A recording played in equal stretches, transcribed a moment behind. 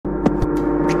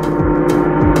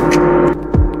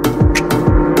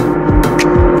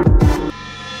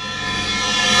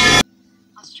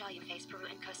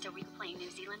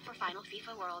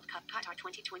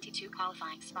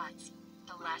qualifying spots.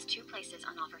 The last two places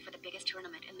on offer for the biggest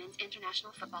tournament in men's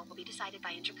international football will be decided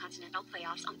by Intercontinental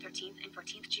Playoffs on 13th and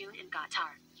 14th June in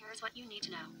Qatar. Here's what you need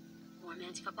to know. More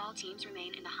men's football teams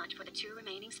remain in the hunt for the two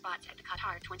remaining spots at the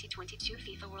Qatar 2022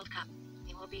 FIFA World Cup.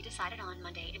 They will be decided on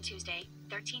Monday and Tuesday,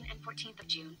 13th and 14th of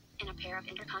June, in a pair of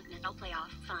Intercontinental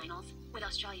Playoff finals, with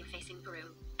Australia facing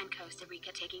Peru and Costa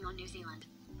Rica taking on New Zealand.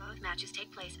 Both matches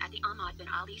take place at the Ahmad Bin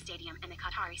Ali Stadium in the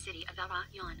Qatari city of Al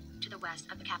Rayyan, to the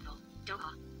west of the capital,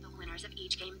 Doha. The winners of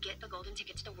each game get the golden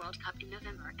ticket to the World Cup in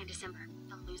November and December.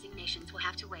 The losing nations will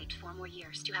have to wait 4 more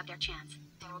years to have their chance.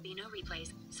 There will be no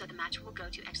replays, so the match will go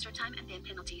to extra time and then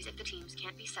penalties if the teams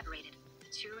can't be separated. The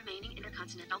two remaining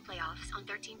Intercontinental Playoffs on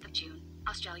 13th of June,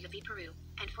 Australia v Peru,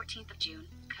 and 14th of June,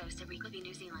 Costa Rica v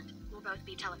New Zealand, will both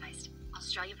be televised.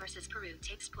 Australia vs Peru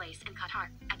takes place in Qatar,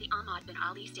 at the Ahmad Bin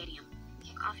Ali Stadium.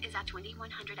 Kickoff is at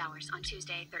 2100 hours on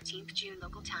Tuesday, 13th June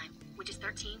local time, which is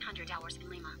 1300 hours in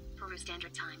Lima, Peru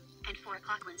Standard Time, and 4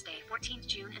 o'clock Wednesday, 14th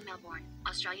June in Melbourne,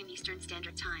 Australian Eastern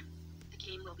Standard Time. The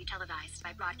game will be televised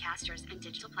by broadcasters and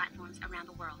digital platforms around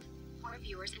the world. For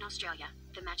viewers in Australia,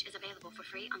 the match is available for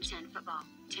free on 10 Football,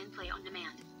 10 Play on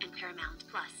Demand, and Paramount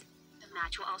Plus. The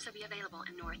match will also be available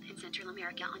in North and Central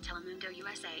America on Telemundo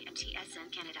USA and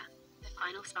TSN Canada. The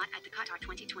final spot at the Qatar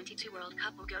 2022 World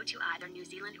Cup will go to either New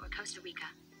Zealand or Costa Rica.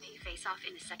 They face off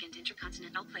in the second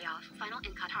Intercontinental Playoff final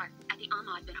in Qatar, at the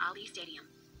Ahmad Bin Ali Stadium.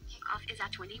 Kickoff is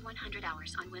at 2100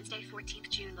 hours on Wednesday, 14th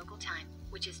June local time,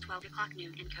 which is 12 o'clock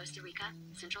noon in Costa Rica,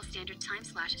 Central Standard Time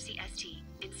 /CST,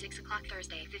 and 6 o'clock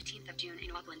Thursday, 15th of June in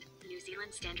Auckland, New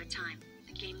Zealand Standard Time.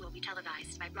 The game will be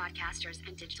televised by broadcasters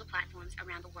and digital platforms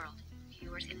around the world.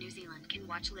 Viewers in New Zealand can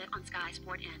watch live on Sky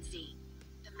Sport NZ.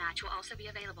 The match will also be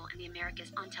available in the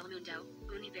Americas on Telemundo,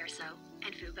 Universo,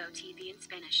 and Fubo TV in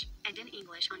Spanish, and in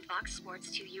English on Fox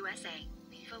Sports 2 USA.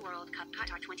 FIFA World Cup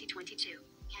Qatar 2022.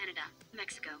 Canada,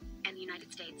 Mexico, and the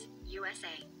United States,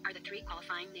 USA, are the 3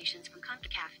 qualifying nations from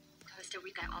CONCACAF. Costa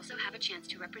Rica also have a chance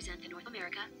to represent the North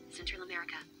America, Central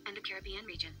America, and the Caribbean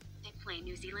region. They play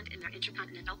New Zealand in their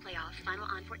Intercontinental Playoff final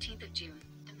on 14th of June.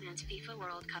 The men's FIFA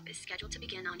World Cup is scheduled to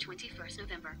begin on 21st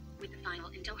November, with the final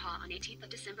in Doha on 18th of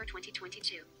December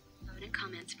 2022. Vote and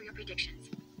comments for your predictions.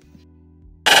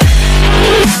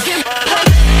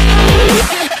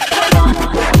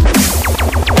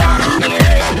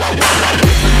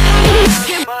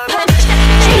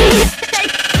 Keep